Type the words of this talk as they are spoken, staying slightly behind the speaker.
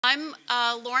I'm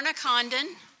Lorna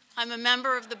Condon. I'm a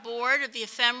member of the board of the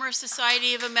Ephemera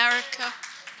Society of America.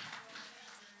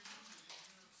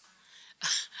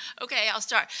 Okay, I'll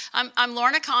start. I'm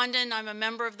Lorna Condon. I'm a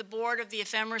member of the board of the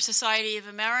Ephemera Society of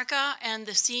America and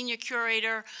the senior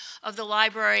curator of the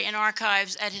Library and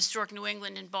Archives at Historic New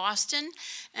England in Boston.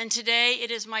 And today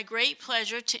it is my great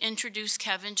pleasure to introduce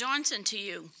Kevin Johnson to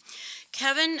you.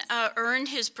 Kevin earned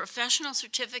his professional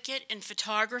certificate in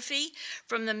photography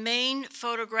from the Maine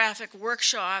Photographic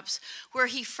Workshops, where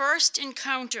he first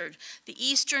encountered the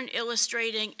Eastern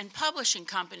Illustrating and Publishing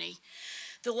Company,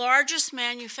 the largest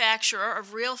manufacturer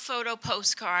of real photo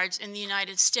postcards in the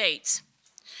United States.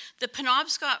 The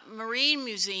Penobscot Marine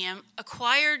Museum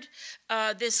acquired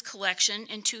this collection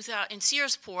in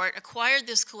Searsport, acquired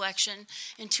this collection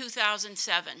in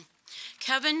 2007.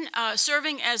 Kevin,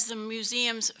 serving as the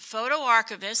museum's photo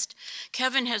archivist,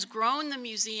 Kevin has grown the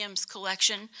museum's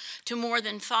collection to more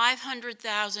than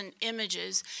 500,000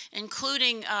 images,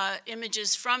 including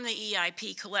images from the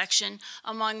EIP collection,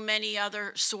 among many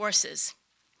other sources.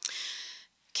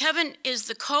 Kevin is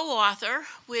the co-author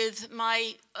with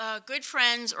my good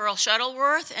friends Earl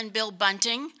Shuttleworth and Bill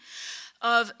Bunting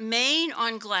of Maine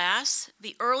on Glass,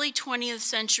 the early 20th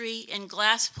century in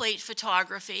glass plate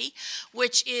photography,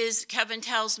 which is, Kevin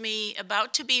tells me,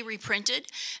 about to be reprinted.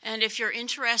 And if you're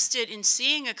interested in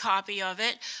seeing a copy of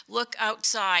it, look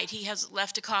outside. He has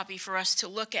left a copy for us to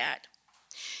look at.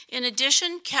 In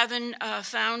addition, Kevin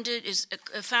founded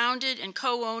and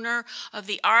co-owner of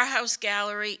the Our House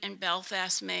Gallery in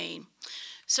Belfast, Maine.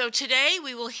 So today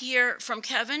we will hear from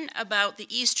Kevin about the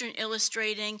Eastern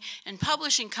Illustrating and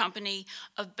Publishing Company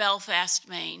of Belfast,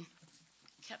 Maine.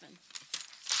 Kevin.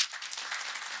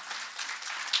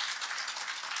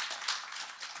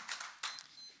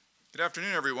 Good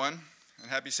afternoon, everyone, and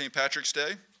happy St. Patrick's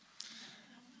Day.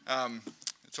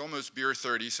 It's almost beer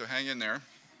 30, so hang in there.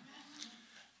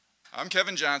 I'm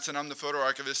Kevin Johnson. I'm the photo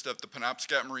archivist of the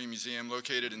Penobscot Marine Museum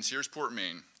located in Searsport,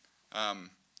 Maine.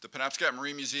 The Penobscot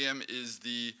Marine Museum is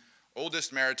the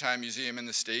oldest maritime museum in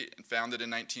the state and founded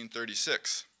in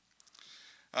 1936.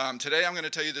 Today I'm going to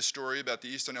tell you the story about the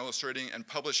Eastern Illustrating and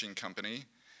Publishing Company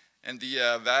and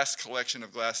the vast collection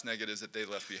of glass negatives that they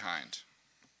left behind.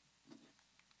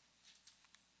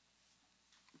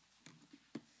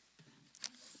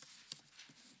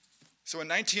 So in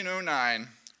 1909,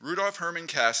 Rudolph Herman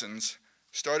Cassens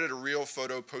started a real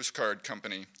photo postcard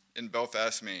company in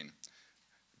Belfast, Maine.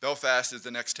 Belfast is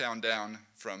the next town down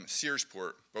from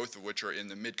Searsport, both of which are in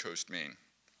the mid-coast Maine.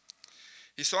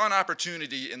 He saw an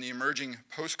opportunity in the emerging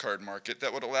postcard market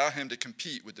that would allow him to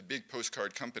compete with the big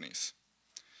postcard companies.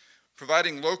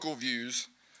 Providing local views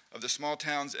of the small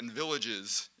towns and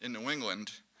villages in New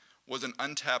England was an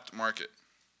untapped market.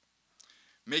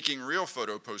 Making real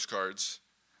photo postcards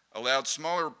allowed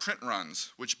smaller print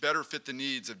runs, which better fit the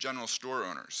needs of general store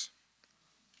owners.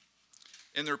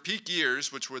 In their peak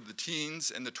years, which were the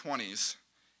teens and the 20s,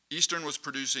 Eastern was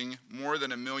producing more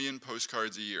than 1 million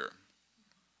postcards a year.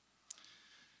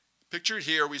 Pictured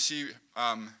here, we see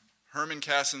Herman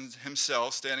Cassens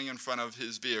himself standing in front of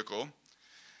his vehicle,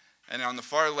 and on the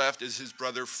far left is his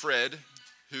brother Fred,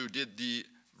 who did the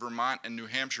Vermont and New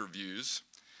Hampshire views,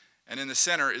 and in the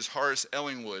center is Horace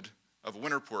Ellingwood of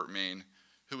Winterport, Maine,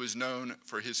 who is known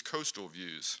for his coastal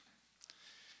views.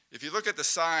 If you look at the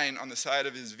sign on the side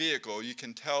of his vehicle, you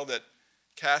can tell that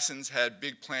Cassens had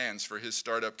big plans for his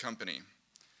startup company.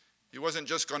 He wasn't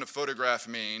just going to photograph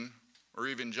Maine or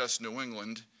even just New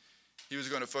England. He was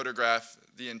going to photograph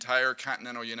the entire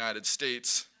continental United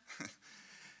States.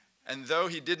 And though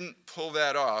he didn't pull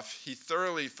that off, he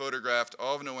thoroughly photographed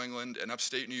all of New England and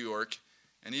upstate New York,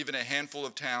 and even a handful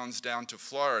of towns down to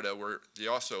Florida, where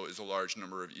there also is a large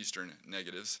number of Eastern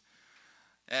negatives,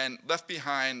 and left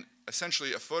behind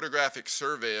essentially a photographic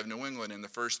survey of New England in the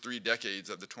first 3 decades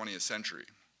of the 20th century.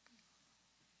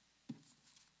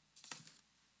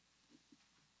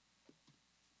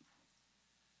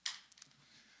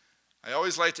 I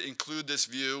always like to include this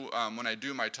view when I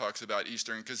do my talks about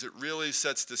Eastern because it really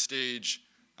sets the stage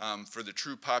for the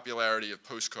true popularity of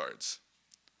postcards.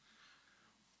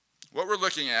 What we're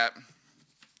looking at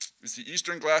is the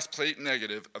Eastern glass plate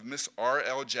negative of Miss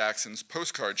R.L. Jackson's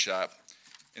postcard shop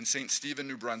in St. Stephen,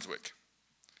 New Brunswick.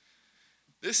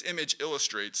 This image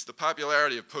illustrates the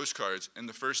popularity of postcards in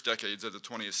the first decades of the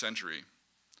 20th century.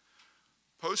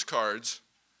 Postcards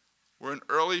were an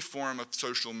early form of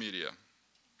social media,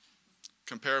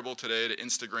 comparable today to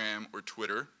Instagram or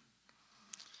Twitter.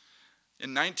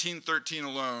 In 1913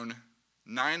 alone,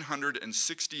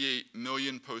 968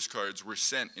 million postcards were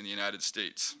sent in the United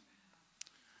States,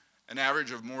 an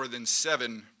average of more than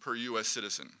 7 per U.S.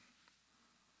 citizen.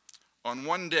 On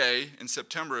one day in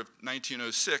September of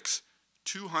 1906,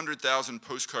 200,000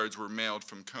 postcards were mailed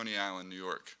from Coney Island, New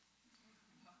York.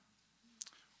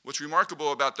 What's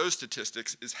remarkable about those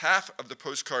statistics is half of the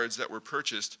postcards that were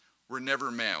purchased were never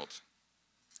mailed,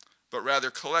 but rather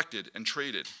collected and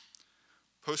traded.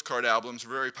 Postcard albums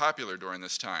were very popular during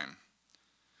this time.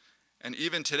 And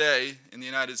even today, in the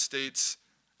United States,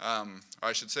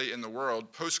 I should say in the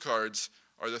world, postcards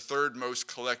are the third most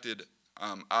collected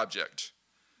object.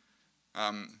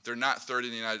 They're not third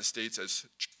in the United States, as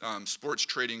sports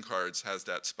trading cards has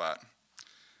that spot.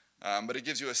 But it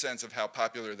gives you a sense of how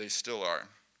popular they still are.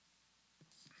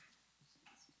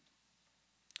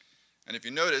 And if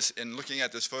you notice, in looking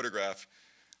at this photograph,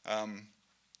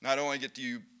 not only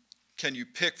can you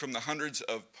pick from the hundreds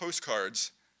of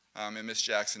postcards in Miss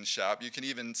Jackson's shop, you can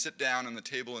even sit down on the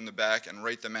table in the back and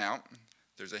write them out.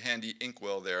 There's a handy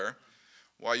inkwell there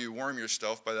while you warm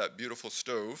yourself by that beautiful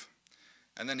stove,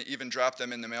 and then even drop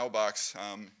them in the mailbox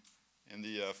in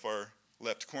the far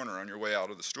left corner on your way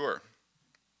out of the store.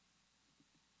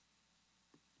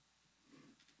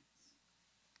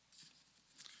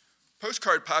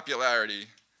 Postcard popularity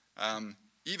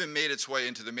even made its way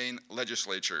into the Maine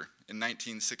legislature in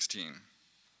 1916,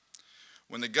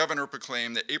 when the governor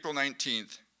proclaimed that April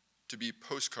 19th to be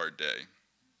Postcard Day.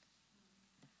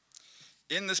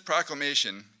 In this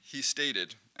proclamation, he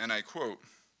stated, and I quote,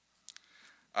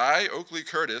 "I, Oakley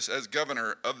Curtis, as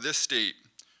governor of this state,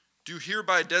 do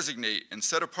hereby designate and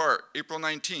set apart April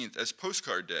 19th as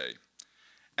Postcard Day,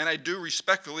 and I do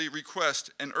respectfully request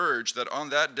and urge that on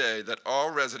that day that all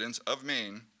residents of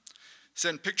Maine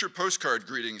send picture postcard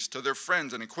greetings to their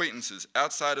friends and acquaintances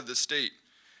outside of the state,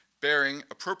 bearing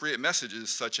appropriate messages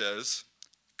such as,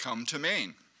 'Come to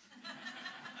Maine,'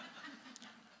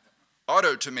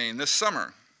 'Auto to Maine this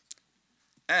summer,'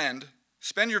 and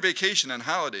 'Spend your vacation and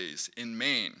holidays in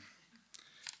Maine,'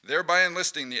 thereby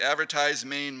enlisting the Advertise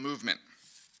Maine movement,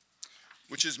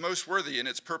 which is most worthy in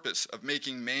its purpose of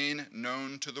making Maine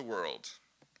known to the world."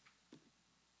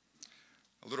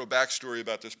 A little backstory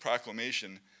about this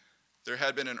proclamation. There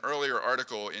had been an earlier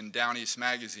article in Down East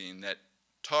magazine that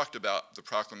talked about the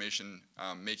proclamation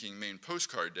making Maine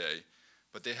Postcard Day,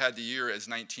 but they had the year as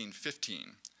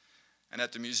 1915. And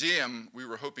at the museum, we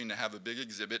were hoping to have a big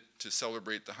exhibit to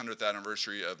celebrate the 100th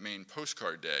anniversary of Maine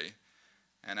Postcard Day.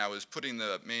 And I was putting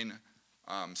the Maine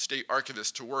state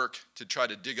archivist to work to try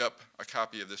to dig up a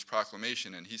copy of this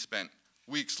proclamation, and he spent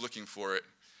weeks looking for it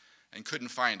and couldn't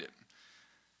find it,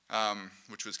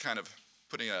 which was kind of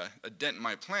putting a dent in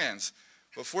my plans.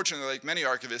 But fortunately, like many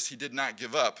archivists, he did not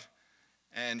give up,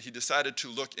 and he decided to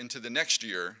look into the next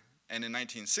year, and in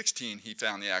 1916, he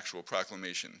found the actual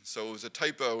proclamation. So it was a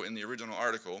typo in the original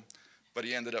article, but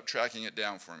he ended up tracking it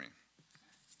down for me.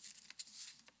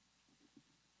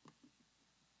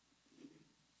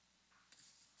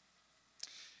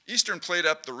 Eastern played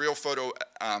up the real photo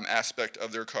aspect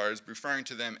of their cards, referring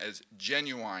to them as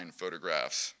genuine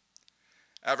photographs.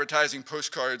 Advertising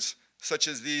postcards such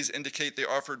as these indicate they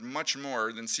offered much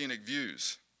more than scenic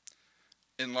views.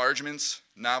 Enlargements,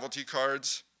 novelty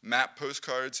cards, map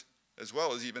postcards, as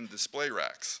well as even display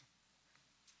racks.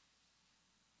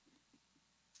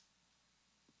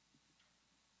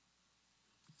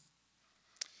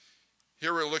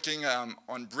 Here we're looking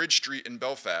on Bridge Street in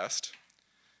Belfast,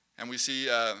 and we see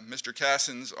Mr.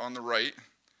 Cassens on the right.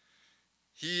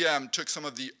 He took some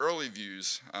of the early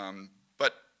views,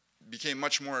 but became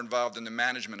much more involved in the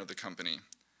management of the company.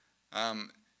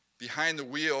 Behind the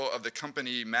wheel of the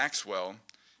company Maxwell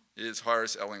is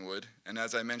Horace Ellingwood, and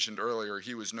as I mentioned earlier,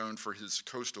 he was known for his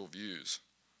coastal views.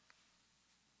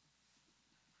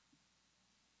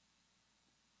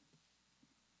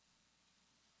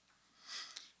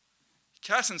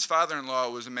 Cassens' father-in-law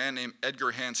was a man named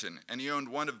Edgar Hansen, and he owned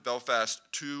one of Belfast's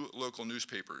two local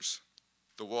newspapers,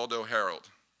 the Waldo Herald.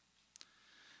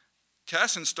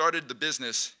 Cassens started the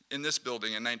business in this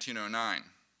building in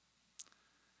 1909.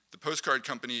 The postcard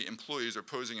company employees are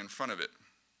posing in front of it.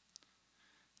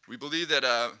 We believe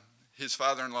that his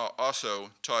father-in-law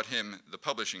also taught him the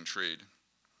publishing trade.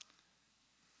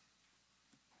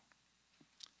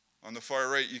 On the far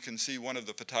right, you can see one of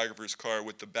the photographer's car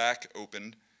with the back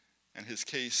opened and his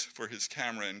case for his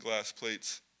camera and glass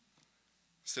plates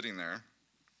sitting there.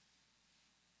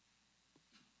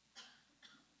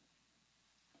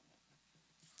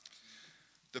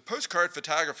 The postcard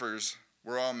photographers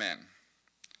were all men,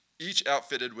 each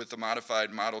outfitted with a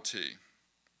modified Model T.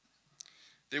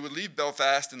 They would leave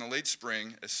Belfast in the late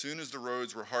spring as soon as the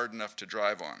roads were hard enough to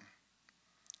drive on,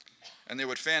 and they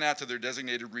would fan out to their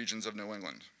designated regions of New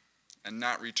England and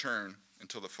not return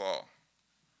until the fall.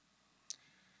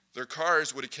 Their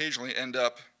cars would occasionally end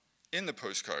up in the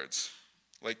postcards,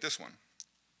 like this one.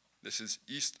 This is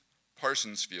East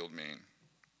Parsonsfield, Maine.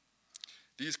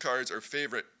 These cards are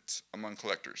favorites among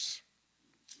collectors.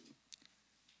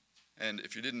 And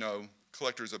if you didn't know,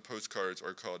 collectors of postcards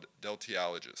are called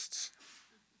deltiologists.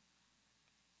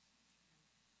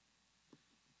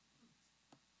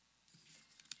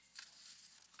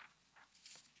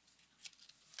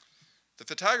 The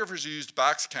photographers used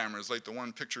box cameras like the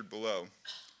one pictured below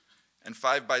and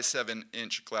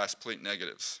 5x7-inch glass plate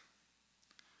negatives.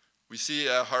 We see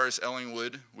Horace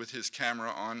Ellingwood with his camera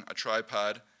on a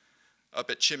tripod up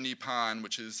at Chimney Pond,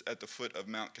 which is at the foot of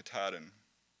Mount Katahdin.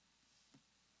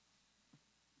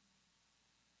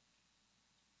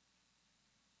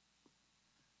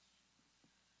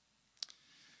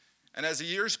 And as the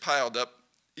years piled up,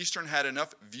 Eastern had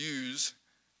enough views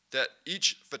that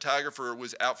each photographer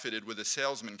was outfitted with a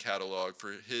salesman catalog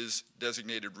for his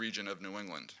designated region of New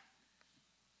England.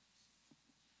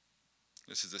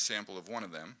 This is a sample of one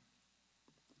of them.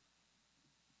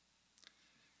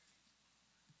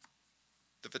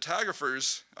 The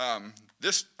photographers,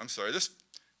 this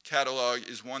catalog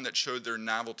is one that showed their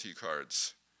novelty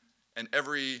cards. And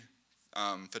every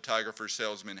photographer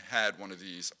salesman had one of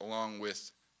these, along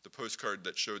with the postcard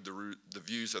that showed the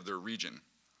views of their region.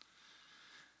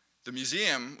 The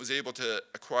museum was able to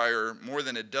acquire more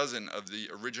than a dozen of the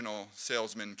original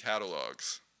salesman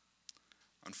catalogs.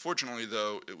 Unfortunately,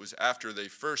 though, it was after they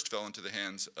first fell into the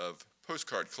hands of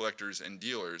postcard collectors and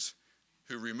dealers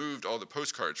who removed all the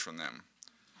postcards from them.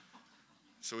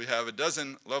 So we have a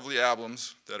dozen lovely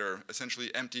albums that are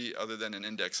essentially empty other than an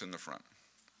index in the front.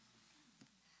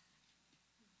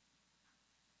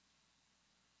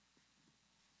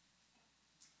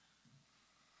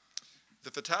 The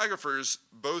photographers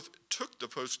both took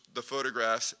the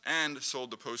photographs and sold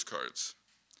the postcards.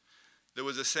 There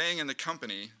was a saying in the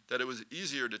company that it was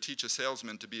easier to teach a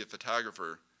salesman to be a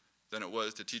photographer than it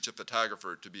was to teach a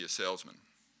photographer to be a salesman.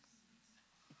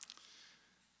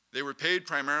 They were paid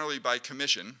primarily by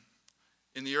commission.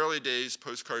 In the early days,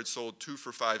 postcards sold 2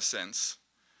 for 5 cents,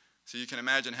 so you can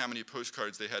imagine how many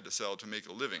postcards they had to sell to make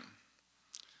a living.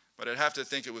 But I'd have to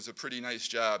think it was a pretty nice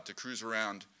job to cruise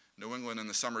around New England in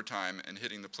the summertime and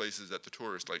hitting the places that the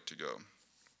tourists like to go.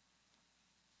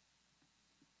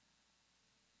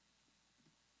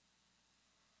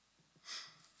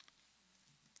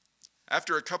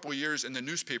 After a couple years in the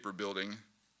newspaper building,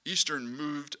 Eastern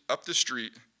moved up the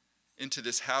street into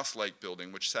this house-like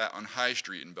building which sat on High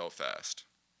Street in Belfast.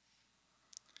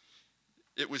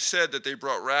 It was said that they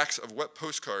brought racks of wet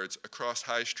postcards across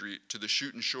High Street to the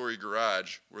Shoot and Shorey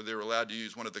garage where they were allowed to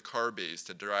use one of the car bays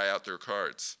to dry out their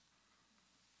cards.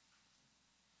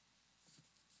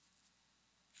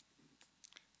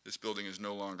 This building is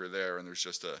no longer there, and there's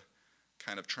just a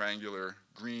kind of triangular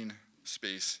green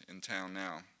space in town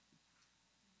now.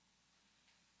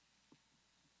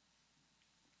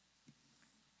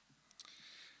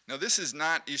 Now, this is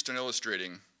not Eastern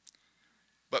Illustrating,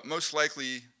 but most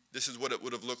likely this is what it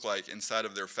would have looked like inside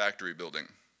of their factory building.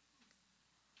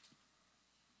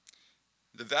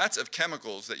 The vats of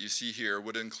chemicals that you see here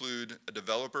would include a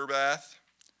developer bath,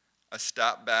 a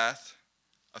stop bath,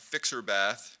 a fixer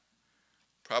bath,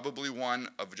 probably one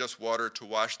of just water to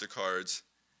wash the cards,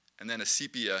 and then a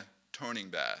sepia toning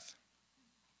bath.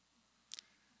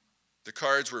 The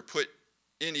cards were put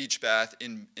in each bath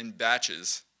in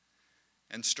batches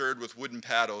and stirred with wooden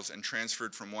paddles and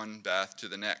transferred from one bath to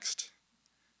the next.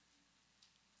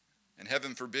 And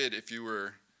heaven forbid if you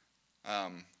were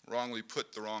wrongly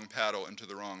put the wrong paddle into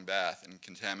the wrong bath and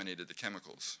contaminated the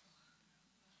chemicals.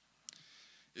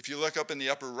 If you look up in the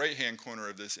upper right-hand corner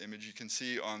of this image, you can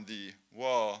see on the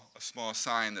wall a small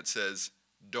sign that says,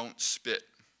 "Don't spit."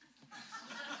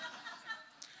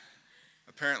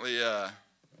 Apparently,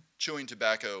 chewing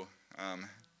tobacco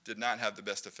did not have the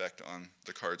best effect on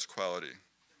the card's quality.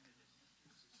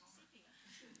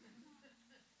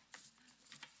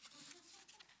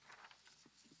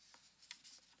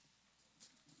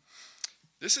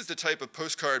 This is the type of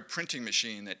postcard printing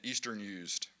machine that Eastern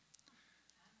used.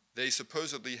 They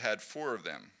supposedly had 4 of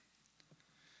them.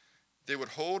 They would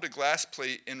hold a glass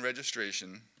plate in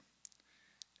registration,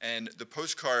 and the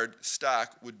postcard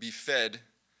stock would be fed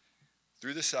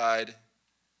through the side.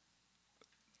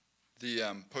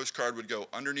 The postcard would go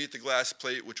underneath the glass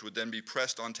plate, which would then be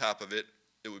pressed on top of it.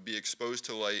 It would be exposed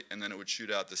to light, and then it would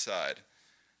shoot out the side.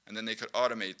 And then they could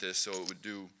automate this so it would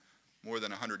do more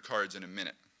than 100 cards in a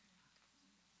minute.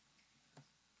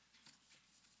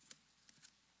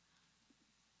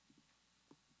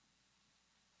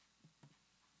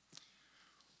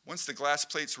 Once the glass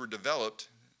plates were developed,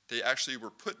 they actually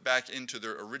were put back into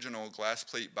their original glass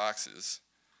plate boxes.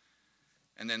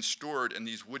 and then stored in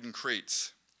these wooden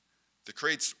crates. The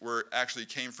crates actually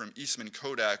came from Eastman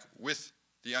Kodak with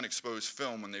the unexposed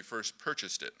film when they first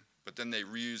purchased it, but then they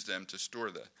reused them to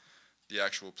store the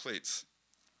actual plates.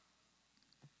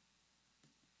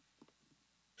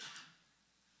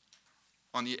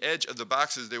 On the edge of the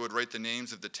boxes, they would write the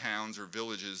names of the towns or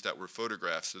villages that were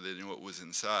photographed so they knew what was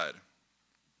inside.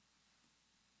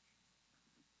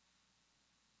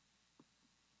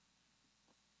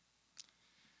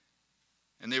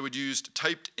 And they would use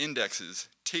typed indexes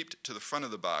taped to the front of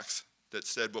the box that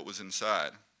said what was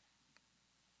inside.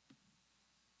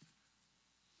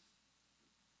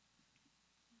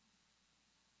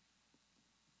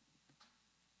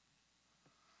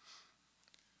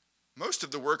 Most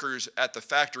of the workers at the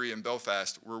factory in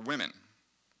Belfast were women.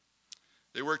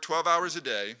 They worked 12 hours a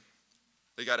day,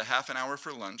 they got a half an hour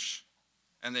for lunch,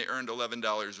 and they earned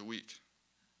 $11 a week.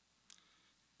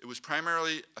 It was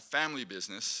primarily a family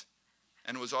business,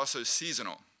 and it was also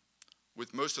seasonal,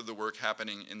 with most of the work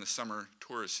happening in the summer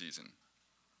tourist season.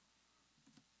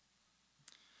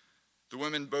 The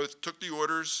women both took the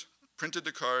orders, printed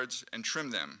the cards, and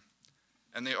trimmed them,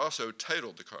 and they also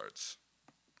titled the cards.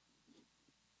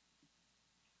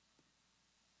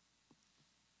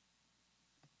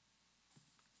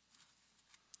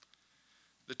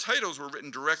 The titles were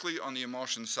written directly on the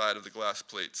emulsion side of the glass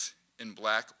plates in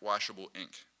black washable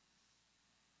ink.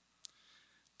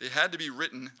 They had to be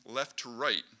written left to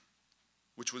right,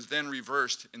 which was then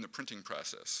reversed in the printing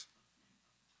process.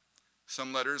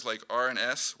 Some letters, like R and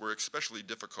S, were especially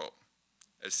difficult,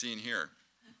 as seen here.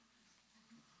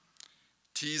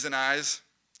 T's and I's,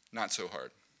 not so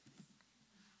hard.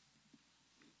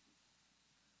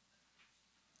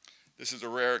 This is a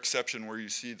rare exception where you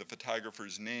see the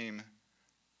photographer's name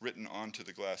written onto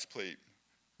the glass plate.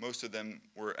 Most of them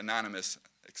were anonymous,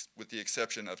 with the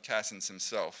exception of Cassens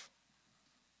himself.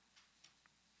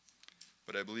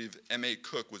 But I believe M.A.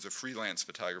 Cook was a freelance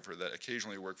photographer that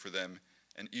occasionally worked for them,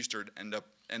 and Eastern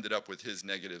ended up with his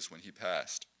negatives when he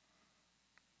passed.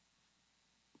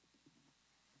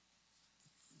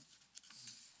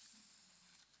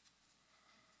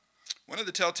 One of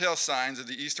the telltale signs of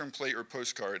the Eastern plate or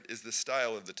postcard is the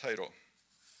style of the title.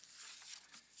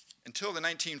 Until the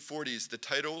 1940s, the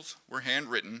titles were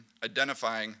handwritten,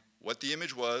 identifying what the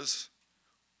image was,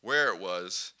 where it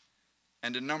was,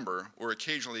 and a number, or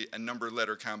occasionally a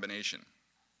number-letter combination.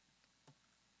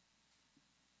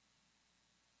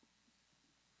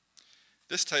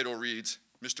 This title reads,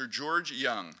 Mr. George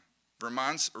Young,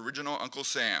 Vermont's original Uncle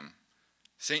Sam,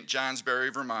 St.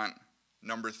 Johnsbury, Vermont,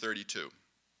 number 32.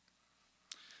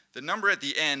 The number at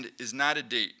the end is not a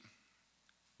date.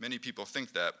 Many people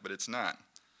think that, but it's not.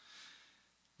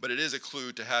 But it is a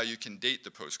clue to how you can date the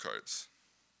postcards.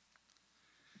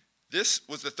 This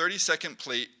was the 32nd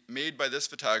plate made by this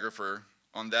photographer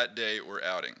on that day or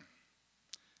outing.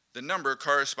 The number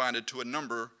corresponded to a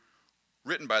number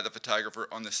written by the photographer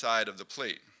on the side of the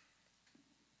plate.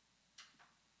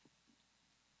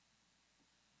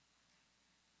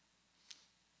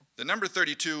 The number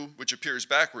 32, which appears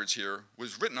backwards here,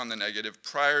 was written on the negative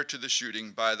prior to the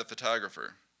shooting by the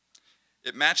photographer.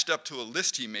 It matched up to a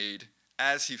list he made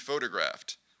as he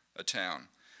photographed a town.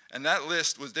 And that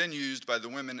list was then used by the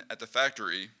women at the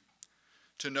factory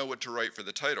to know what to write for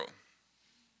the title.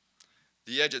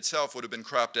 The edge itself would have been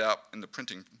cropped out in the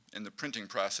printing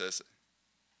process,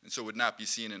 and so would not be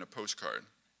seen in a postcard.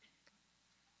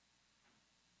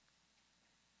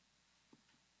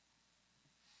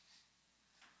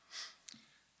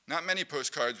 Not many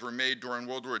postcards were made during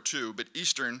World War II, but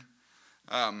Eastern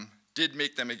did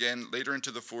make them again later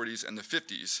into the 40s and the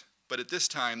 50s. But at this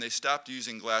time, they stopped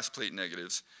using glass plate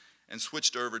negatives and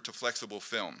switched over to flexible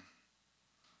film.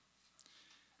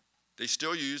 They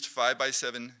still used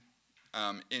 5x7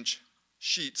 inch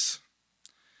sheets,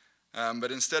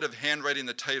 but instead of handwriting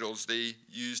the titles, they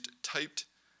used typed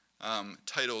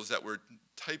titles that were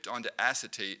typed onto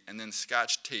acetate and then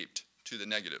scotch taped to the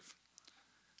negative.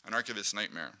 An archivist's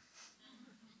nightmare.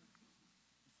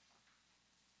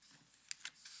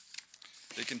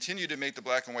 They continued to make the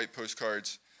black and white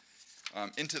postcards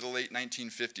into the late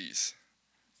 1950s,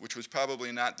 which was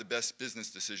probably not the best business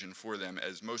decision for them,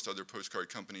 as most other postcard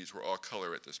companies were all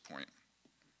color at this point.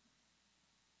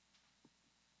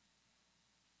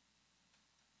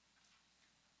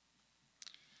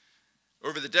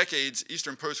 Over the decades,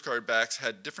 Eastern postcard backs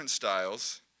had different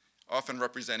styles, often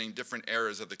representing different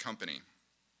eras of the company.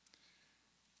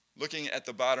 Looking at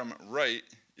the bottom right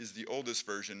is the oldest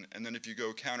version, and then if you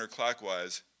go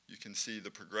counterclockwise, you can see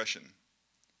the progression.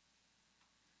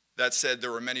 That said,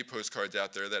 there were many postcards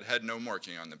out there that had no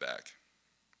marking on the back.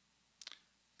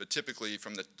 But typically,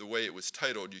 from the way it was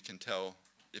titled, you can tell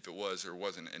if it was or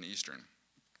wasn't an Eastern.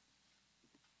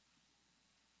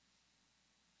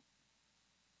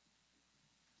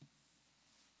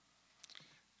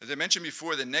 As I mentioned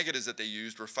before, the negatives that they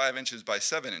used were 5 inches by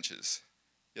 7 inches,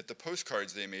 yet the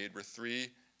postcards they made were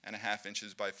 3.5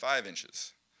 inches by 5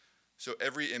 inches. So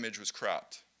every image was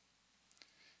cropped.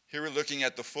 Here we're looking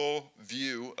at the full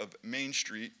view of Main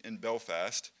Street in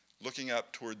Belfast, looking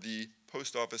up toward the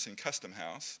post office and custom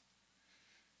house.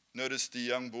 Notice the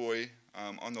young boy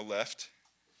on the left.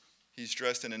 He's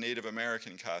dressed in a Native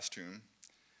American costume.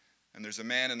 And there's a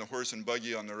man in the horse and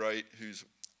buggy on the right who's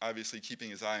obviously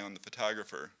keeping his eye on the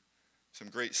photographer. Some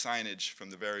great signage from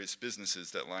the various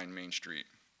businesses that line Main Street.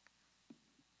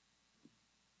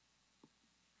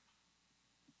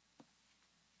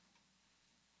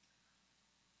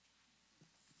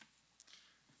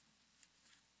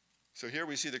 So here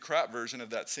we see the crop version of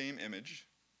that same image.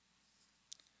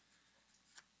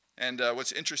 And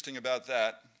what's interesting about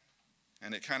that,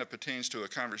 and it kind of pertains to a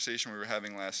conversation we were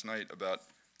having last night about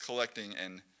collecting,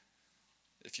 and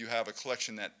if you have a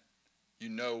collection that you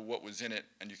know what was in it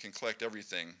and you can collect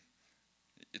everything,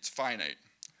 it's finite.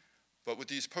 But with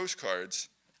these postcards,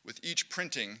 with each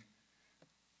printing,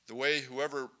 the way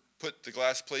whoever put the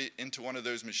glass plate into one of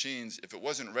those machines, if it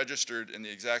wasn't registered in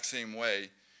the exact same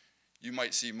way, you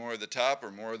might see more of the top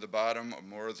or more of the bottom or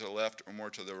more of the left or more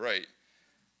to the right.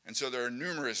 And so there are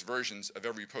numerous versions of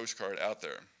every postcard out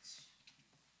there.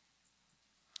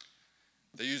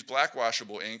 They used black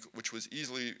washable ink, which was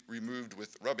easily removed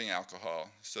with rubbing alcohol,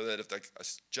 so that if a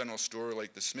general store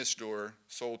like the Smith store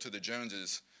sold to the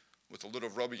Joneses with a little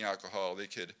rubbing alcohol, they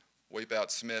could wipe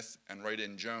out Smith and write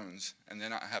in Jones and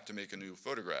then not have to make a new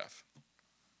photograph.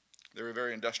 They were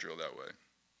very industrial that way.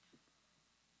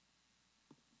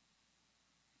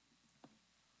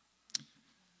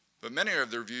 But many of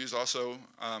their views also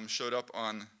showed up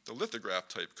on the lithograph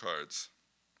type cards.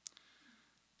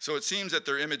 So it seems that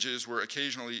their images were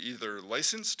occasionally either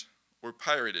licensed or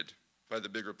pirated by the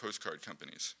bigger postcard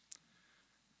companies.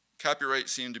 Copyright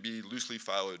seemed to be loosely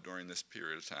followed during this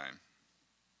period of time.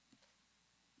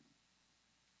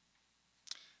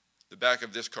 The back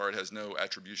of this card has no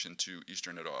attribution to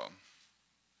Eastern at all.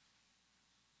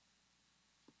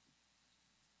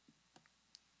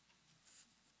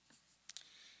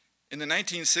 In the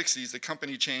 1960s, the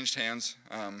company changed hands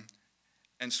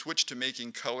and switched to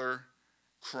making color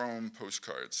chrome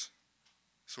postcards,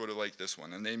 sort of like this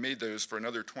one. And they made those for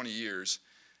another 20 years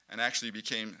and actually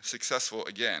became successful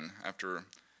again after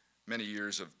many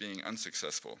years of being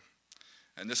unsuccessful.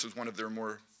 And this was one of their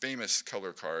more famous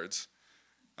color cards,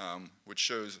 which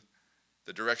shows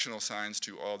the directional signs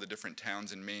to all the different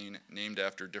towns in Maine named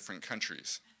after different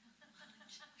countries.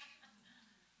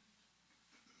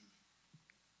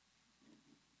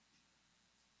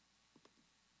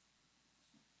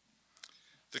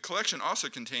 The collection also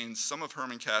contains some of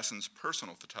Herman Cassin's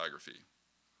personal photography.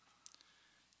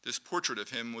 This portrait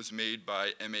of him was made by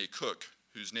M.A. Cook,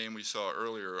 whose name we saw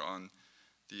earlier on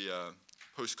the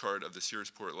postcard of the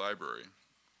Searsport Library.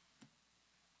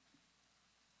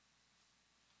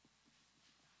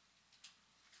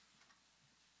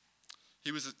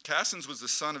 Cassins was the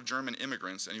son of German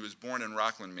immigrants, and he was born in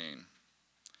Rockland, Maine.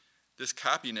 This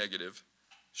copy negative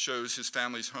shows his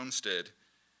family's homestead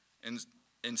in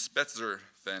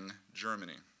Spetzofen,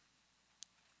 Germany.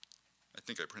 I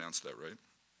think I pronounced that right.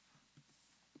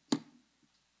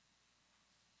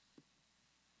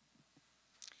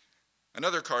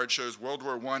 Another card shows World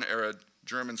War I era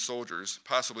German soldiers,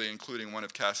 possibly including one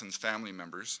of Cassin's family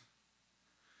members.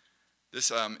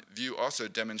 This view also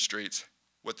demonstrates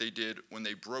what they did when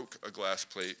they broke a glass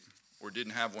plate or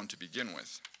didn't have one to begin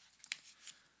with.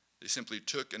 They simply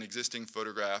took an existing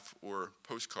photograph or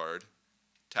postcard,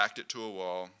 tacked it to a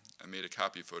wall, and made a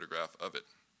copy photograph of it.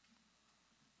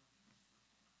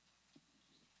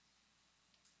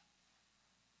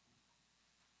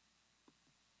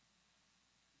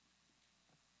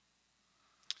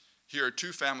 Here are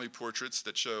two family portraits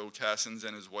that show Cassins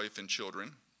and his wife and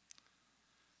children.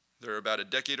 They're about a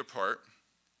decade apart.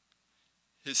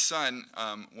 His son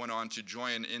went on to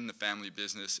join in the family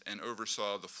business and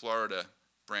oversaw the Florida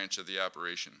branch of the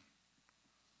operation.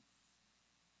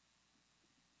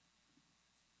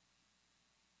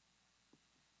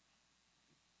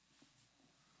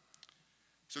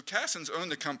 So Cassins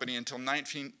owned the company until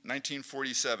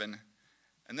 1947,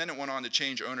 and then it went on to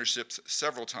change ownerships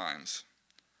several times.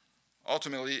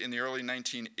 Ultimately, in the early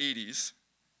 1980s,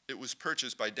 it was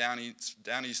purchased by Down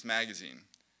East Magazine.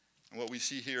 And what we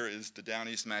see here is the Down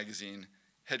East Magazine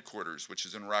headquarters, which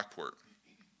is in Rockport.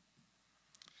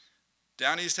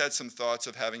 Down East had some thoughts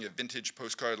of having a vintage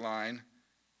postcard line,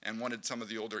 and wanted some of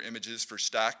the older images for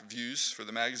stock views for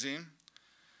the magazine.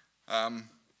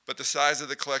 But the size of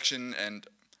the collection and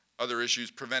other issues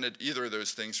prevented either of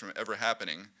those things from ever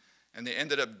happening, and they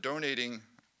ended up donating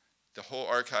the whole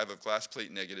archive of glass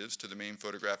plate negatives to the Maine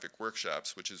Photographic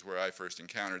Workshops, which is where I first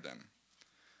encountered them.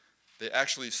 They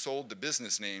actually sold the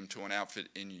business name to an outfit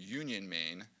in Union,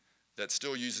 Maine, that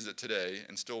still uses it today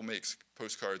and still makes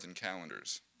postcards and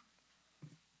calendars.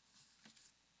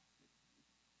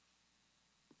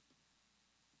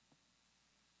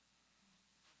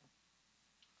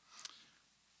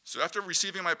 So after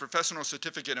receiving my professional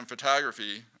certificate in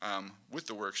photography with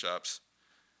the workshops,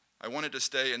 I wanted to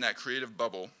stay in that creative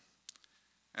bubble,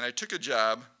 and I took a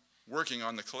job working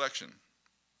on the collection.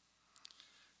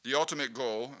 The ultimate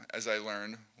goal, as I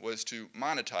learned, was to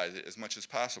monetize it as much as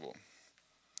possible.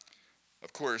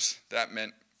 Of course, that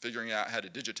meant figuring out how to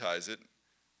digitize it,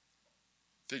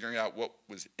 figuring out what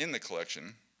was in the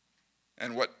collection,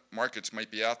 and what markets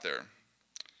might be out there.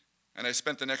 And I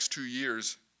spent the next 2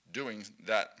 years doing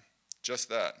that, just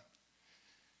that.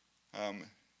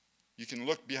 You can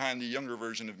look behind the younger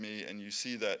version of me and you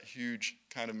see that huge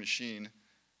kind of machine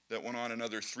that went on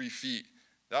another 3 feet.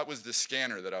 That was the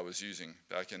scanner that I was using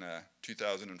back in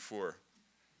 2004,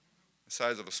 the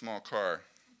size of a small car.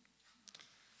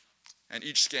 And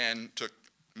each scan took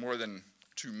more than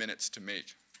 2 minutes to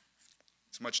make.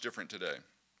 It's much different today.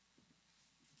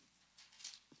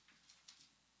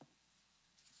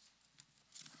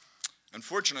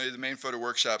 Unfortunately, the Maine Photo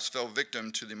Workshops fell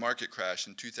victim to the market crash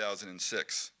in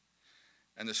 2006,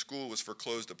 and the school was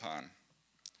foreclosed upon.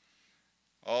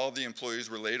 All the employees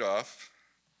were laid off,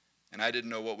 and I didn't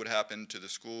know what would happen to the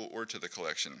school or to the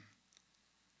collection.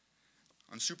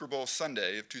 On Super Bowl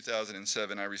Sunday of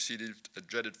 2007, I received a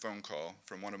dreaded phone call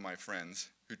from one of my friends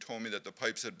who told me that the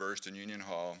pipes had burst in Union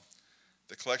Hall,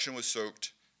 the collection was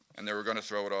soaked, and they were going to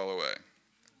throw it all away.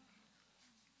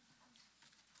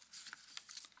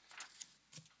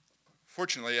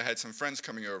 Fortunately, I had some friends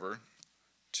coming over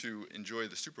to enjoy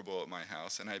the Super Bowl at my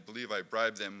house, and I believe I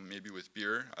bribed them maybe with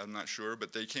beer, I'm not sure,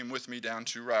 but they came with me down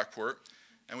to Rockport,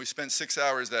 and we spent 6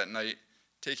 hours that night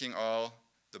taking all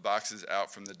the boxes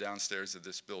out from the downstairs of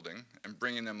this building and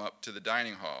bringing them up to the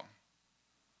dining hall.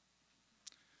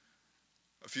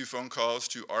 A few phone calls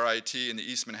to RIT in the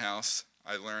Eastman House,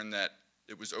 I learned that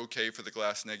it was okay for the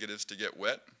glass negatives to get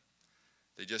wet.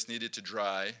 They just needed to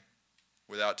dry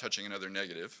without touching another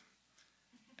negative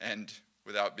and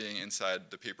without being inside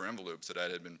the paper envelopes that I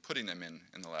had been putting them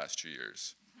in the last 2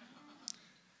 years.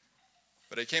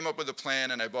 But I came up with a plan,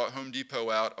 and I bought Home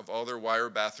Depot out of all their wire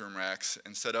bathroom racks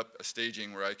and set up a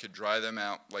staging where I could dry them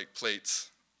out like plates.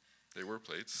 They were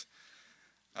plates.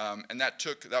 And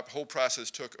that whole process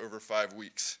took over 5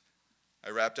 weeks. I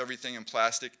wrapped everything in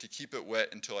plastic to keep it wet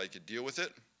until I could deal with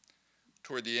it.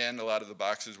 Toward the end, a lot of the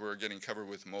boxes were getting covered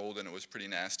with mold, and it was pretty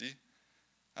nasty.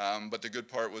 But the good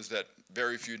part was that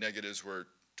very few negatives were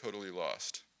totally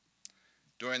lost.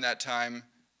 During that time,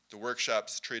 the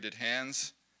workshops traded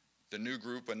hands. The new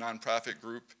group, a nonprofit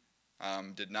group,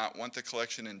 did not want the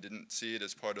collection and didn't see it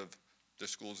as part of the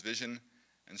school's vision,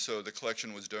 and so the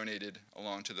collection was donated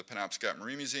along to the Penobscot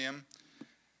Marine Museum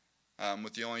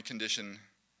with the only condition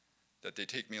that they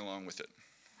take me along with it.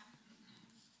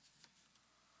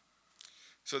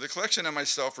 So the collection and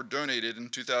myself were donated in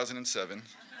 2007.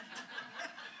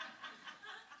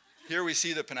 Here we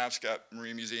see the Penobscot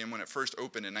Marine Museum when it first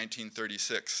opened in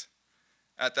 1936.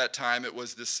 At that time, it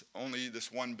was only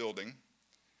this one building,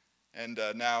 and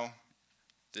now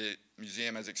the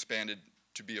museum has expanded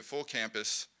to be a full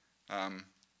campus,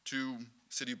 2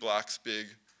 city blocks big,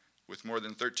 with more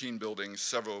than 13 buildings,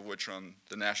 several of which are on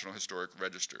the National Historic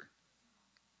Register.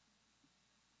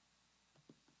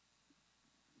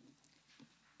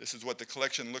 This is what the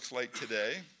collection looks like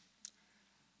today.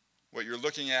 What you're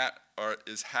looking at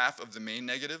is half of the main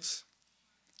negatives,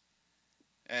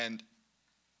 and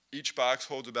each box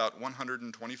holds about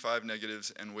 125 negatives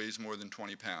and weighs more than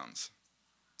 20 pounds.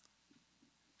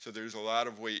 So there's a lot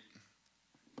of weight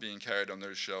being carried on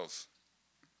those shelves.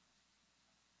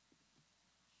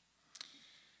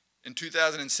 In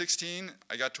 2016,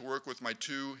 I got to work with my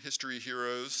 2 history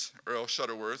heroes, Earl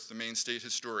Shuttleworth, the Maine State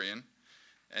Historian,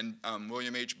 and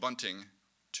William H. Bunting,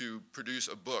 to produce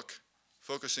a book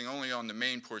focusing only on the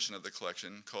main portion of the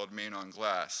collection called Maine on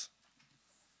Glass.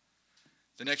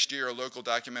 The next year, a local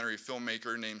documentary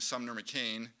filmmaker named Sumner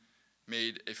McCain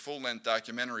made a full-length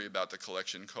documentary about the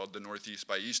collection called The Northeast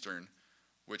by Eastern,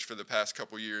 which for the past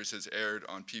couple years has aired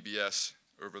on PBS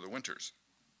over the winters.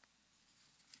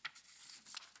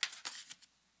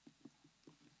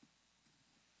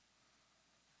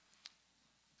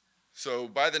 So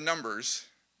by the numbers,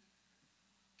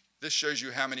 This shows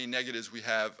you how many negatives we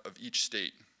have of each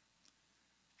state.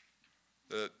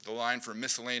 The line for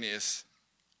miscellaneous,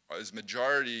 is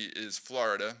majority is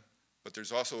Florida, but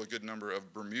there's also a good number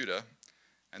of Bermuda,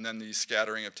 and then the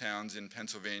scattering of towns in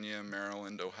Pennsylvania,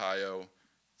 Maryland, Ohio,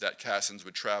 that Cassens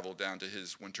would travel down to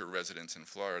his winter residence in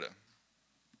Florida.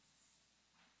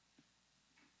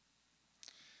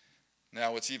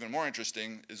 Now, what's even more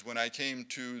interesting is when I came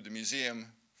to the museum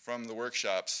from the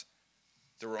workshops,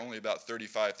 there were only about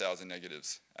 35,000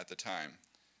 negatives at the time.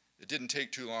 It didn't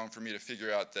take too long for me to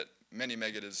figure out that many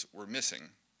negatives were missing.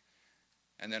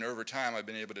 And then over time, I've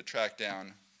been able to track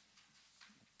down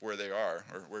where they are,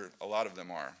 or where a lot of them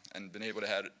are, and been able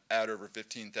to add over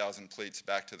 15,000 plates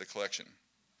back to the collection.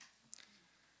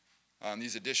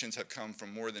 These additions have come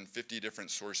from more than 50 different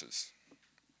sources.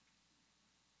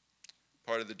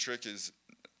 Part of the trick is,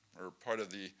 or part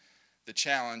of the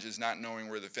challenge is not knowing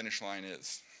where the finish line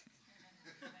is.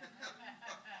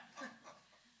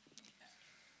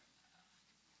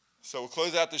 So we'll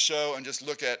close out the show and just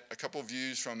look at a couple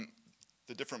views from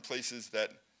the different places that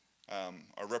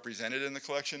are represented in the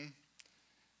collection.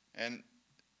 And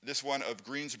this one of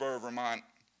Greensboro, Vermont,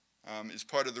 is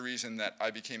part of the reason that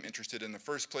I became interested in the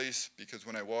first place, because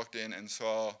when I walked in and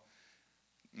saw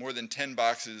more than 10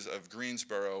 boxes of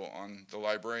Greensboro on the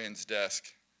librarian's desk.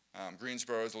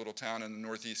 Greensboro is a little town in the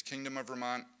Northeast Kingdom of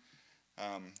Vermont.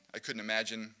 I couldn't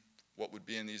imagine what would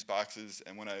be in these boxes,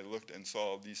 and when I looked and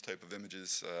saw these type of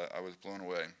images, I was blown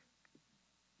away.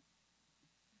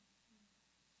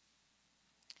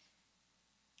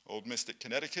 Old Mystic,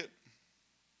 Connecticut.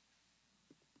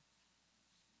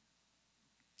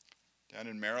 Down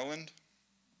in Maryland.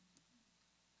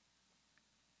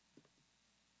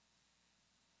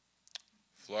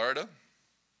 Florida.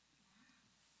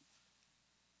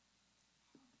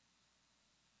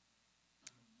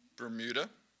 Bermuda.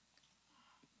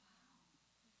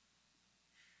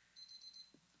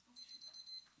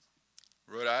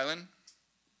 Rhode Island.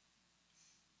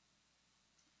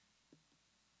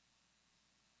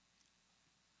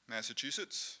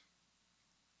 Massachusetts.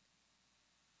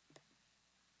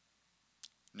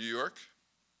 New York.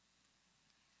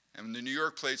 And the New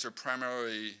York plates are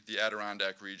primarily the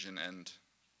Adirondack region and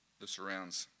the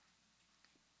surrounds.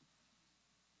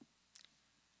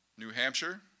 New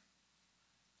Hampshire.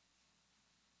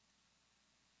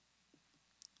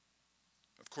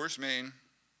 Of course, Maine.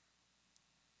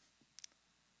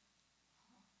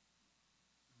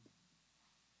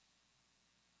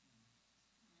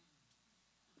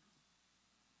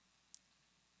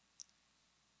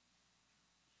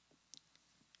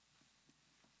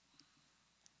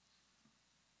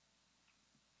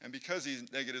 And because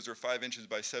these negatives are 5 inches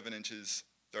by 7 inches,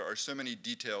 there are so many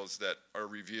details that are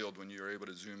revealed when you're able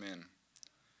to zoom in.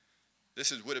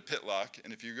 This is Wittapitlock,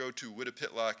 and if you go to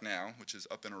Wittapitlock now, which is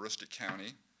up in Aroostook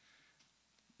County,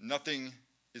 nothing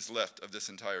is left of this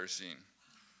entire scene.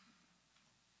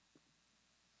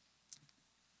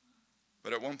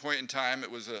 But at one point in time,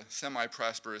 it was a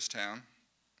semi-prosperous town.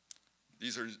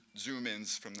 These are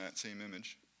zoom-ins from that same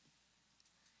image.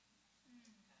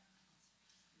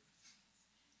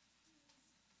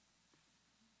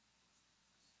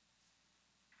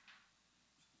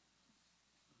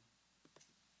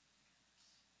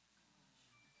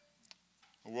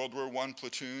 A World War I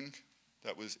platoon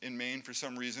that was in Maine for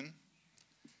some reason.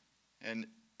 And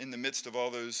in the midst of all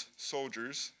those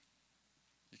soldiers,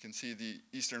 you can see the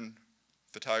Eastern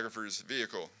photographer's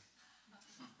vehicle.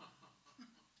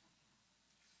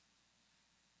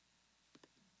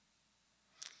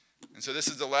 And so this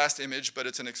is the last image, but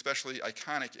it's an especially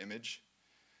iconic image.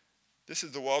 This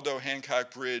is the Waldo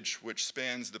Hancock Bridge, which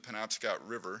spans the Penobscot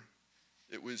River.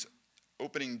 It was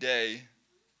opening day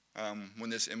when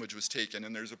this image was taken,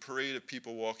 and there's a parade of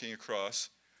people walking across.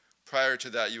 Prior to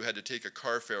that, you had to take a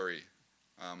car ferry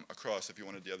across if you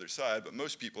wanted the other side, but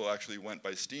most people actually went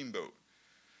by steamboat.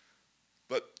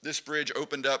 But this bridge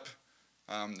opened up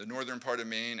the northern part of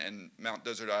Maine and Mount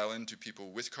Desert Island to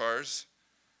people with cars.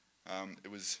 It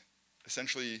was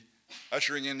essentially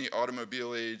ushering in the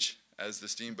automobile age as the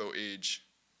steamboat age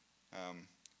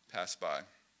passed by.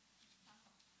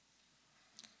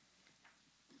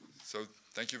 So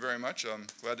thank you very much. I'm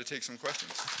glad to take some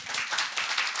questions.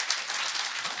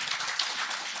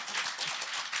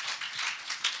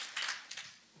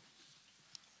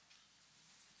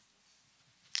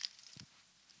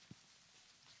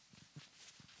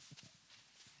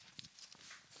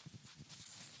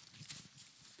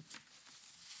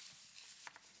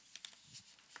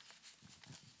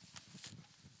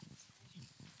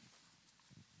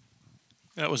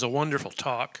 That was a wonderful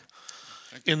talk.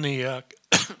 In the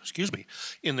excuse me,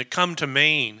 in the Come to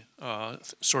Maine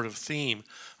sort of theme,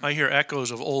 I hear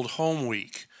echoes of Old Home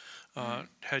Week.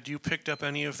 Had you picked up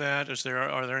any of that?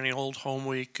 Are there any Old Home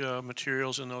Week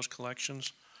materials in those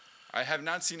collections? I have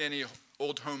not seen any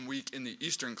Old Home Week in the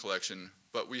Eastern collection,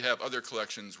 but we have other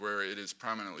collections where it is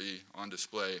prominently on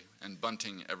display and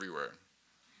bunting everywhere.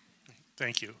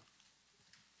 Thank you.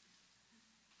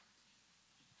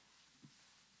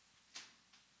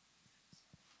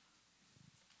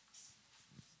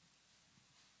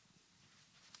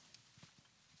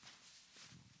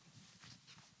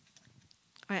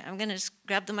 All right, I'm going to just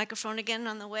grab the microphone again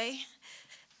on the way.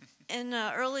 In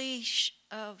an early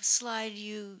slide,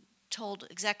 you told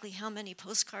exactly how many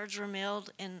postcards were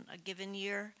mailed in a given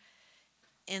year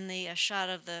in the shot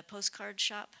of the postcard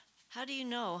shop. How do you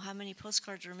know how many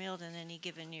postcards were mailed in any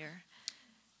given year?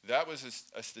 That was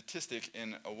a statistic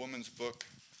in a woman's book.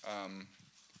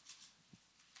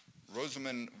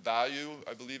 Rosamund Value,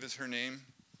 I believe is her name,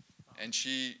 and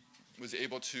she was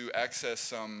able to access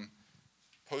some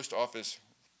post office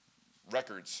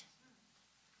records,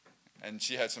 and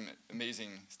she had some amazing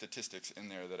statistics in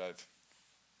there that I've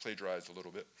plagiarized a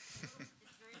little bit. It's a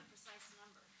very precise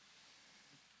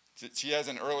number. She has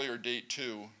an earlier date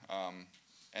too,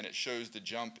 and it shows the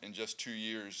jump in just 2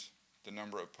 years, the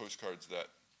number of postcards that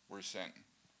were sent.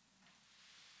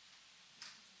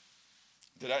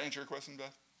 Did I answer your question,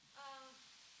 Beth?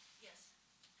 Yes.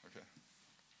 Okay.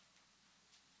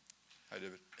 Hi,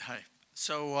 David. Hi.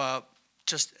 So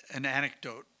just an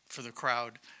anecdote for the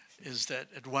crowd is that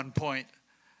at one point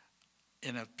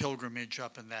in a pilgrimage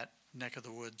up in that neck of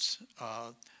the woods,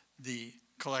 the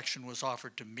collection was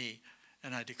offered to me,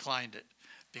 and I declined it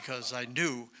because I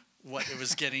knew what it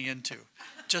was getting into.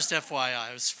 Just FYI,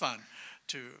 it was fun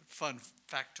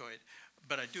factoid.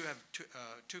 But I do have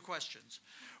two questions.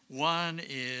 One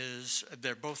is,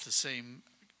 they're both the same,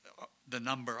 the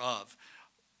number of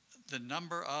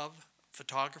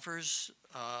photographers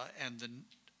and the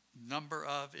number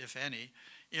of, if any,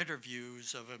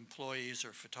 interviews of employees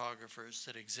or photographers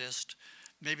that exist.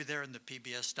 Maybe they're in the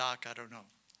PBS doc, I don't know.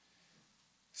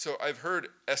 So I've heard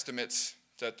estimates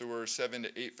that there were 7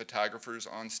 to 8 photographers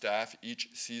on staff each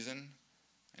season,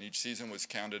 and each season was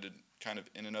counted kind of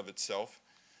in and of itself.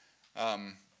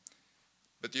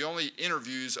 But the only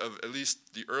interviews of at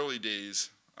least the early days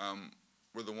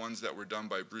were the ones that were done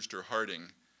by Brewster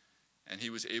Harding, and he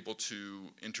was able to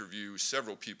interview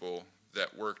several people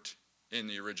that worked in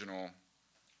the original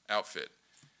outfit.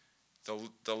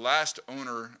 The last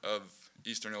owner of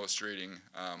Eastern Illustrating,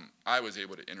 I was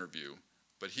able to interview,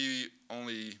 but he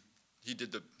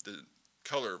did the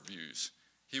color views.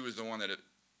 He was the one that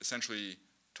essentially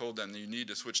told them that you need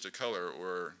to switch to color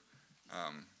or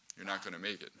you're not going to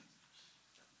make it.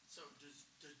 So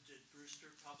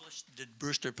did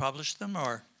Brewster publish them,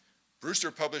 or?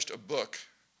 Brewster published a book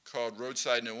called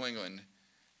Roadside New England,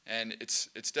 and it's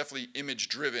definitely image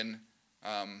driven,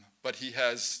 but he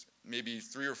has maybe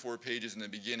 3 or 4 pages in the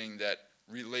beginning that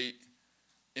relate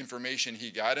information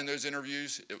he got in those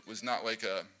interviews. It was not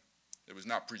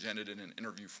presented in an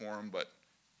interview form, but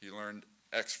he learned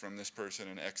X from this person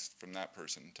and X from that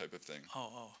person type of thing.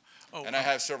 And I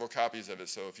have several copies of it,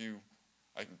 so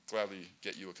I can gladly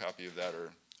get you a copy of that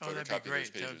or photocopy those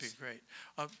pages. That would be great.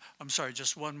 I'm sorry,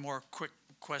 just one more quick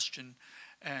question,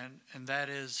 and that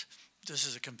is, this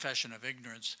is a confession of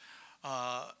ignorance.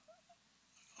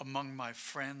 Among my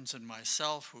friends and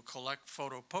myself who collect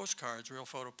photo postcards, real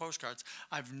photo postcards,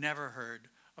 I've never heard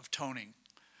of toning.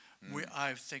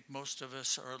 I think most of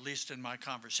us, or at least in my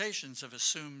conversations, have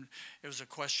assumed it was a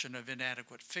question of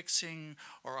inadequate fixing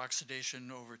or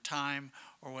oxidation over time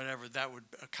or whatever. That would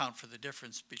account for the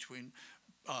difference between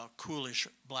coolish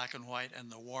black and white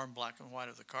and the warm black and white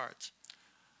of the cards.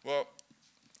 Well,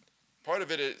 part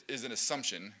of it is an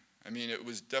assumption. I mean, it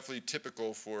was definitely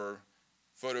typical for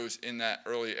photos in that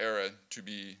early era to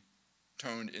be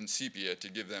toned in sepia to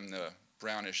give them the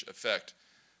brownish effect.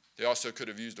 They also could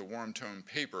have used a warm tone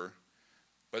paper,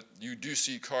 but you do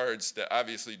see cards that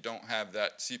obviously don't have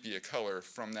that sepia color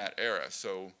from that era.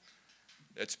 So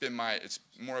it's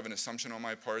more of an assumption on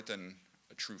my part than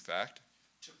a true fact.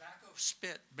 Tobacco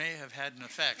spit may have had an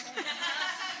effect.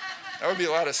 That would be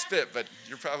a lot of spit, but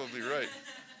you're probably right.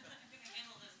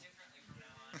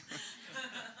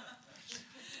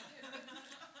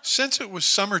 Since it was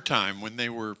summertime when they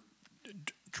were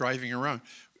driving around,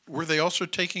 were they also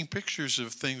taking pictures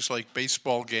of things like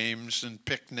baseball games and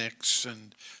picnics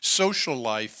and social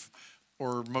life,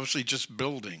 or mostly just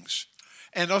buildings?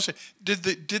 And also, did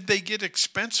they get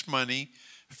expense money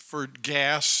for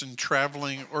gas and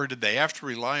traveling, or did they have to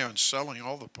rely on selling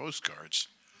all the postcards?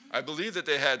 I believe that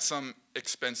they had some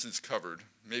expenses covered.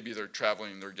 Maybe they're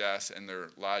traveling, their gas, and their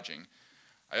lodging.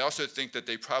 I also think that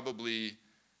they probably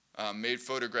made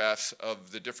photographs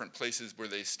of the different places where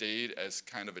they stayed as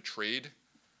kind of a trade,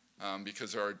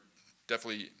 because there are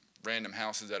definitely random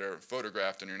houses that are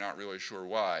photographed and you're not really sure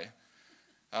why.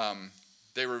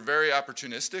 They were very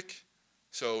opportunistic,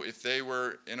 so if they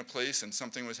were in a place and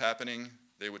something was happening,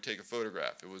 they would take a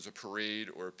photograph. It was a parade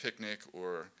or a picnic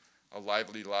or a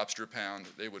lively lobster pound,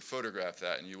 they would photograph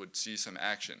that and you would see some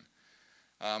action.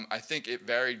 I think it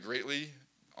varied greatly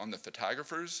on the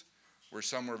photographers, where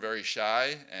some were very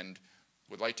shy and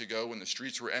would like to go when the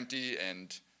streets were empty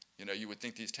and you would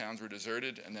think these towns were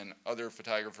deserted, and then other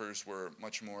photographers were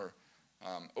much more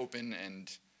open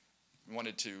and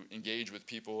wanted to engage with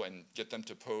people and get them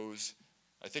to pose.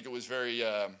 I think it was very,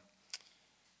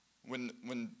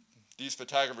 when these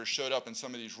photographers showed up in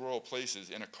some of these rural places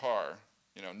in a car,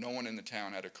 no one in the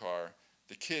town had a car,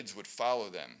 the kids would follow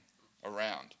them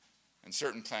around. In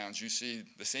certain towns, you see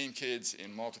the same kids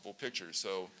in multiple pictures,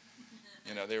 so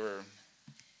they were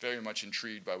very much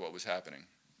intrigued by what was happening.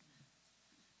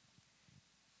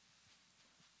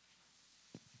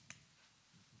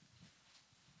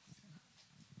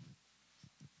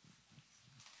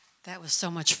 That was so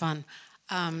much fun.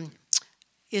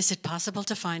 Is it possible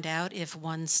to find out if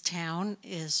one's town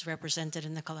is represented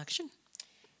in the collection?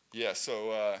 Yeah,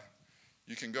 so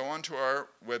you can go onto our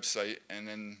website, and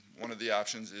then one of the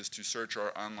options is to search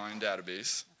our online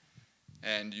database,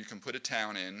 and you can put a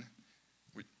town in.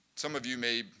 Some of you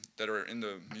that are in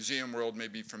the museum world may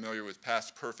be familiar with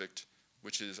Past Perfect,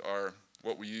 which is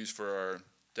what we use for our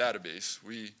database.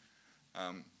 We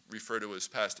refer to it as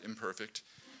Past Imperfect.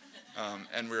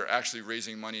 And we're actually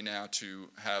raising money now to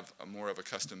have more of a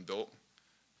custom-built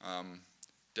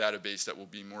database that will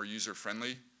be more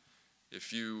user-friendly.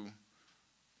 If you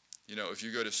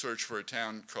go to search for a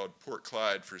town called Port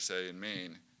Clyde, for say, in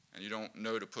Maine, and you don't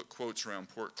know to put quotes around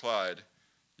Port Clyde,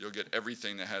 you'll get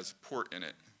everything that has port in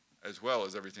it, as well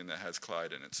as everything that has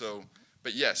Clyde in it. So,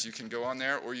 but yes, you can go on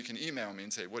there, or you can email me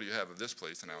and say, what do you have of this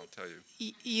place, and I'll tell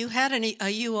you. You had a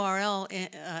URL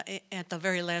at the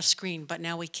very last screen, but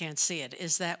now we can't see it.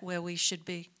 Is that where we should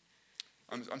be?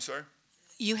 I'm sorry?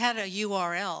 You had a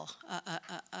URL,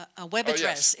 a web address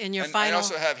yes. in your and final... I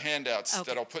also have handouts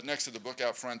Okay. that I'll put next to the book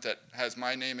out front that has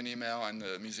my name and email and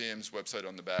the museum's website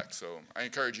on the back. So I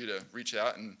encourage you to reach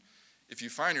out, and if you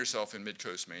find yourself in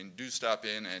Midcoast, Maine, do stop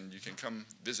in and you can come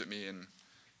visit me in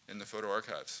the photo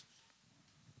archives.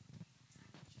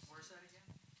 Where's that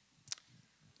again?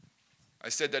 I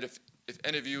said that if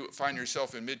any of you find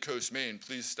yourself in Midcoast, Maine,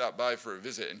 please stop by for a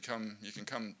visit and you can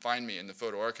come find me in the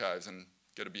photo archives and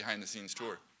get a behind-the-scenes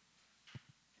tour.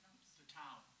 The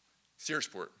town.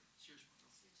 Searsport.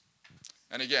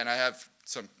 And again, I have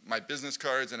my business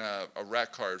cards and a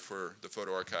rack card for the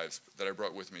photo archives that I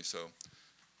brought with me. So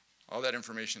all that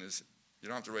information you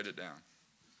don't have to write it down.